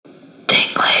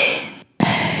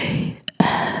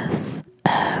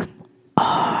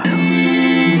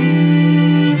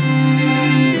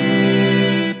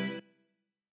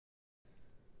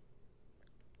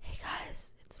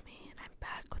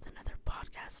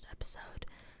podcast episode.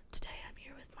 Today I'm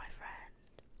here with my friend.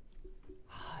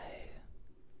 Hi.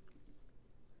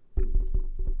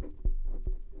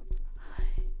 Hi,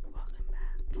 welcome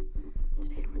back.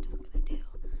 Today we're just gonna do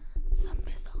some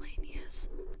miscellaneous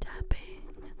tapping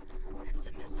and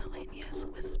some miscellaneous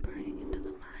whispering into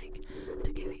the mic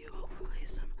to give you hopefully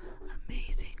some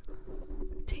amazing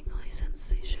tingly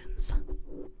sensations.